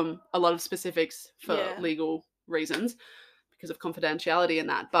tell them a lot of specifics for legal reasons because of confidentiality and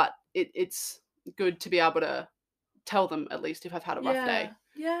that, but it's good to be able to tell them at least if I've had a rough day.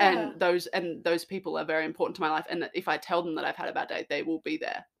 And those people are very important to my life, and that if I tell them that I've had a bad day, they will be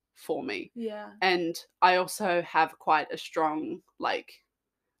there for me. And I also have quite a strong like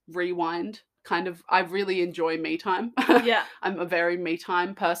rewind kind of, I really enjoy me time. I'm a very me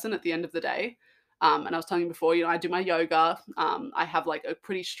time person at the end of the day. And I was telling you before, you know, I do my yoga. I have like a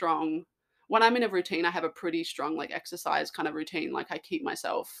pretty strong, when I'm in a routine, I have a pretty strong like exercise kind of routine. Like I keep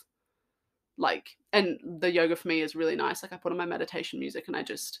myself like, and the yoga for me is really nice. Like I put on my meditation music and I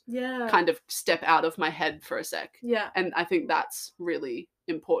just kind of step out of my head for a sec. And I think that's really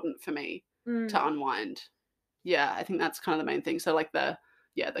important for me to unwind. I think that's kind of the main thing. So like the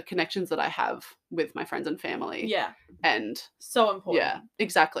connections that I have with my friends and family. And so important.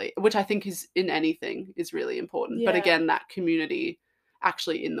 Exactly. Which I think is in anything is really important. But again, that community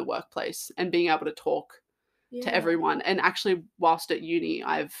actually in the workplace and being able to talk to everyone. And actually whilst at uni,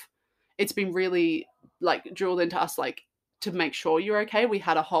 it's been really like drilled into us, like to make sure you're okay. We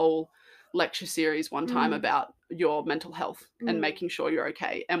had a whole lecture series one time about your mental health and making sure you're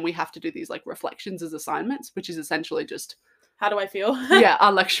okay. And we have to do these like reflections as assignments, which is essentially just, how do I feel?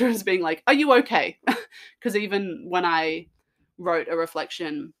 Our lecturers being like, are you okay? Because even when I wrote a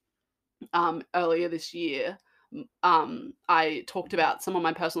reflection earlier this year, I talked about some of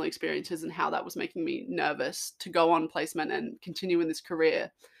my personal experiences and how that was making me nervous to go on placement and continue in this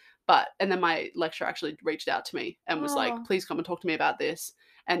career. And then my lecturer actually reached out to me and was like, please come and talk to me about this.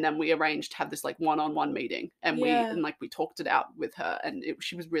 And then we arranged to have this like one-on-one meeting, and we talked it out with her, and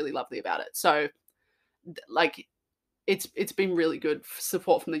she was really lovely about it. So like it's been really good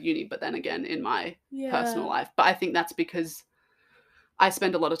support from the uni, but then again in my personal life. But I think that's because I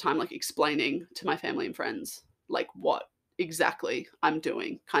spend a lot of time like explaining to my family and friends like what exactly I'm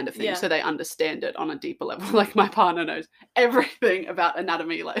doing, kind of thing, so they understand it on a deeper level. Like my partner knows everything about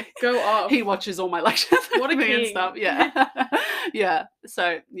anatomy, like go off. He watches all my lectures what a me king. and stuff.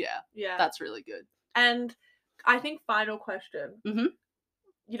 So that's really good. And I think final question,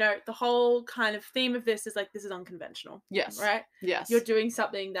 you know, the whole kind of theme of this is like, this is unconventional. Yes. Right? Yes. You're doing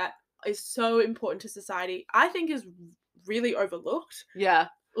something that is so important to society, I think is really overlooked. Yeah.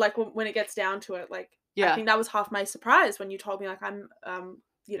 Like when it gets down to it, like, I think that was half my surprise when you told me, like, I'm,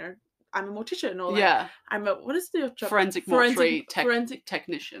 you know, I'm a mortician, or like, I'm a, what is the job? Forensic mortuary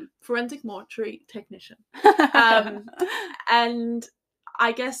technician. Forensic mortuary technician. And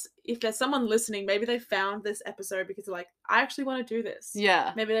I guess if there's someone listening, maybe they found this episode because they're like, I actually want to do this.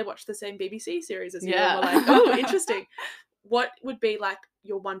 Yeah. Maybe they watched the same BBC series as you and were like, oh, interesting. What would be like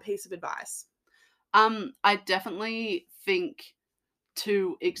your one piece of advice? I definitely think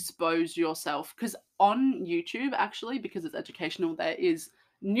to expose yourself, because on YouTube, actually, because it's educational, there is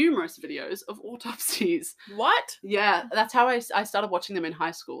numerous videos of autopsies. What? Yeah, that's how I started watching them in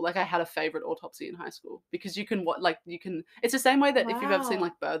high school. Like, I had a favorite autopsy in high school, because you can it's the same way that if you've ever seen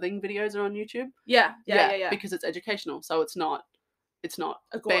like birthing videos are on YouTube. Yeah. Because it's educational, so it's not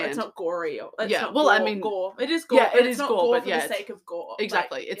banned. It's not gory. It's not well, gore. I mean, gore. It is gore. Yeah, but it is not gore, but for the sake of gore.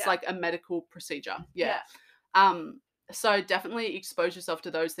 Exactly. It's like a medical procedure. Yeah. So definitely expose yourself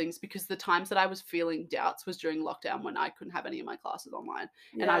to those things, because the times that I was feeling doubts was during lockdown, when I couldn't have any of my classes online,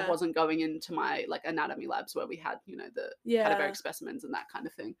 and I wasn't going into my like anatomy labs where we had, you know, the cadaveric specimens and that kind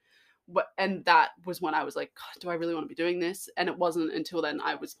of thing. And that was when I was like, God, do I really want to be doing this? And it wasn't until then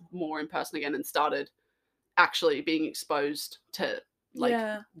I was more in person again and started actually being exposed to like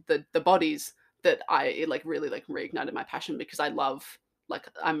the bodies that it like really like reignited my passion, because I love, like,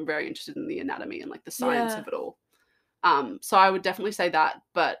 I'm very interested in the anatomy and like the science of it all. So I would definitely say that,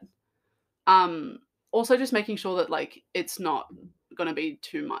 but also just making sure that like it's not going to be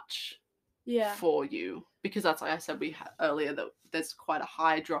too much for you, because that's, like I said earlier, that there's quite a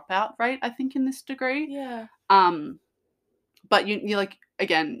high dropout rate, I think, in this degree. But you like,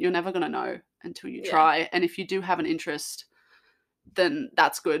 again, you're never going to know until you try, and if you do have an interest, then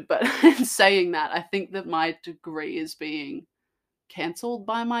that's good. But in saying that, I think that my degree is being cancelled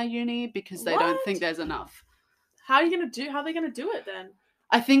by my uni because they don't think there's enough. How are they going to do it then?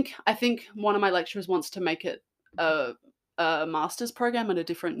 I think one of my lecturers wants to make it a master's program at a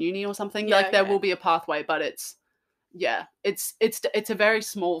different uni or something. There will be a pathway, but it's a very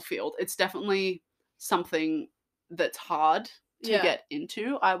small field. It's definitely something that's hard to get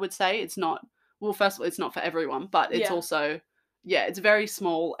into, I would say. It's not, well, first of all, it's not for everyone, but it's also, it's very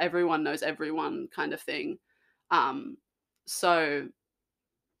small. Everyone knows everyone kind of thing. So,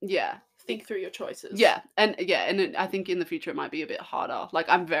 yeah. Think through your choices. And I think in the future it might be a bit harder. Like,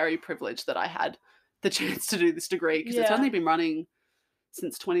 I'm very privileged that I had the chance to do this degree, because it's only been running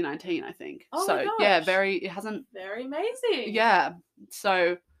since 2019, I think. Oh so my gosh. it hasn't. Very amazing. Yeah.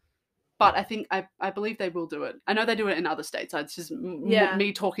 So, but I think I believe they will do it. I know they do it in other states. It's just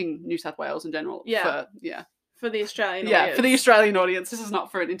me talking New South Wales in general. For the Australian audience. For the Australian audience. This is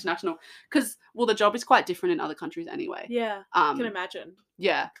not for an international, because the job is quite different in other countries anyway. I can imagine.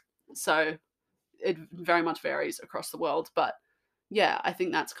 So it very much varies across the world, but I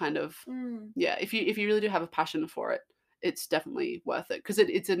think that's kind of if you really do have a passion for it, it's definitely worth it, because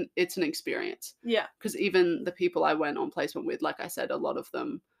it's an experience. Because even the people I went on placement with, like I said, a lot of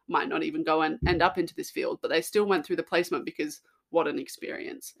them might not even go and end up into this field, but they still went through the placement because what an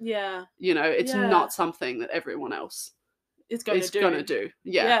experience. You know, it's not something that everyone else is going to do.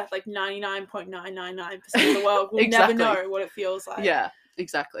 Like 99.999% of the world will never know what it feels like.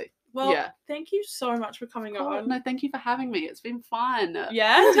 Exactly. Well, thank you so much for coming on. No, thank you for having me. It's been fun.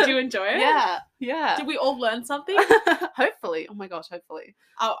 Yeah? Did you enjoy it? Yeah. Did we all learn something? Hopefully. Oh my gosh, hopefully.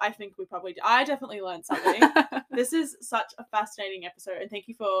 Oh, I think we probably did. I definitely learned something. This is such a fascinating episode, and thank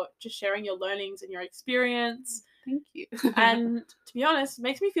you for just sharing your learnings and your experience. Thank you. And to be honest, it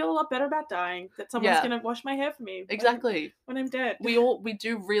makes me feel a lot better about dying, that someone's going to wash my hair for me. Exactly. When I'm dead. We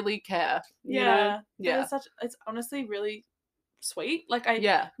do really care. You know? It's honestly really sweet. Like,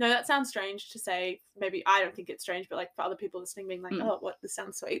 no, that sounds strange to say. Maybe I don't think it's strange, but like for other people listening, being like, oh, what, this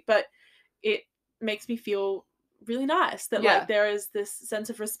sounds sweet, but it makes me feel really nice that like there is this sense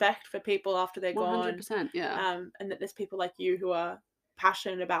of respect for people after they're 100%, gone. And that there's people like you who are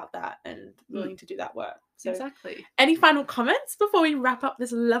passionate about that and willing to do that work. So exactly. Any final comments before we wrap up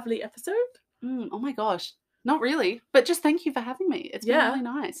this lovely episode? Oh my gosh. Not really, but just thank you for having me. It's been really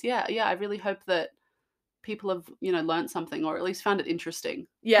nice. Yeah. I really hope that people have, learned something or at least found it interesting.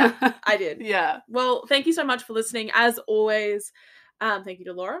 Yeah, I did. Yeah. Well, thank you so much for listening. As always, thank you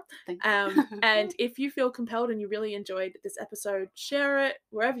to Laura. Thank you. And if you feel compelled and you really enjoyed this episode, share it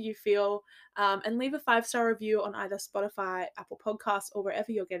wherever you feel, and leave a 5-star review on either Spotify, Apple Podcasts, or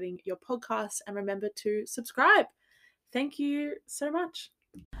wherever you're getting your podcasts. And remember to subscribe. Thank you so much.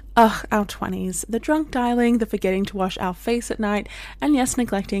 Ugh, our 20s. The drunk dialing, the forgetting to wash our face at night, and yes,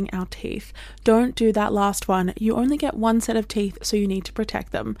 neglecting our teeth. Don't do that last one. You only get one set of teeth, so you need to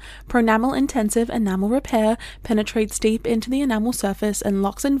protect them. Pronamel Intensive Enamel Repair penetrates deep into the enamel surface and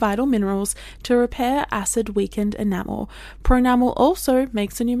locks in vital minerals to repair acid-weakened enamel. Pronamel also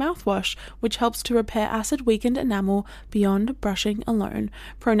makes a new mouthwash, which helps to repair acid-weakened enamel beyond brushing alone.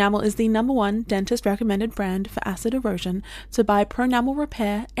 Pronamel is the #1 dentist-recommended brand for acid erosion, so buy Pronamel Repair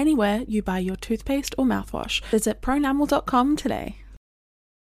anywhere you buy your toothpaste or mouthwash. Visit pronamel.com today.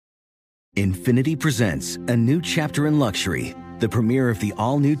 Infiniti presents a new chapter in luxury, the premiere of the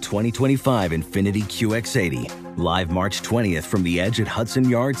all-new 2025 Infiniti QX80, live March 20th from the Edge at Hudson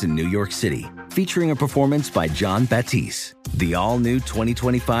Yards in New York City, featuring a performance by Jon Batiste. The all-new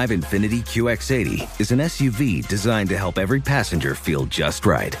 2025 Infiniti QX80 is an SUV designed to help every passenger feel just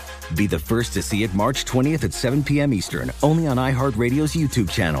right. Be the first to see it March 20th at 7 p.m. Eastern, only on iHeartRadio's YouTube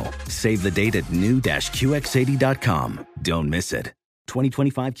channel. Save the date at new-QX80.com. Don't miss it.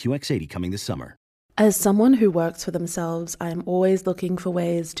 2025 QX80 coming this summer. As someone who works for themselves, I am always looking for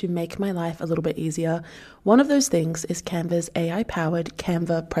ways to make my life a little bit easier. One of those things is Canva's AI-powered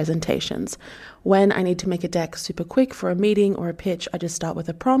Canva presentations. When I need to make a deck super quick for a meeting or a pitch, I just start with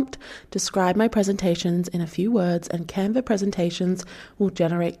a prompt, describe my presentations in a few words, and Canva presentations will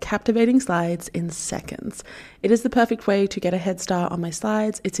generate captivating slides in seconds. It is the perfect way to get a head start on my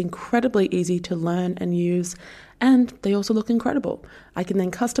slides. It's incredibly easy to learn and use, and they also look incredible. I can then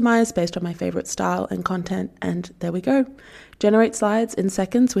customize based on my favorite style and content, and there we go. Generate slides in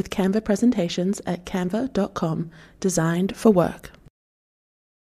seconds with Canva presentations at canva.com, designed for work.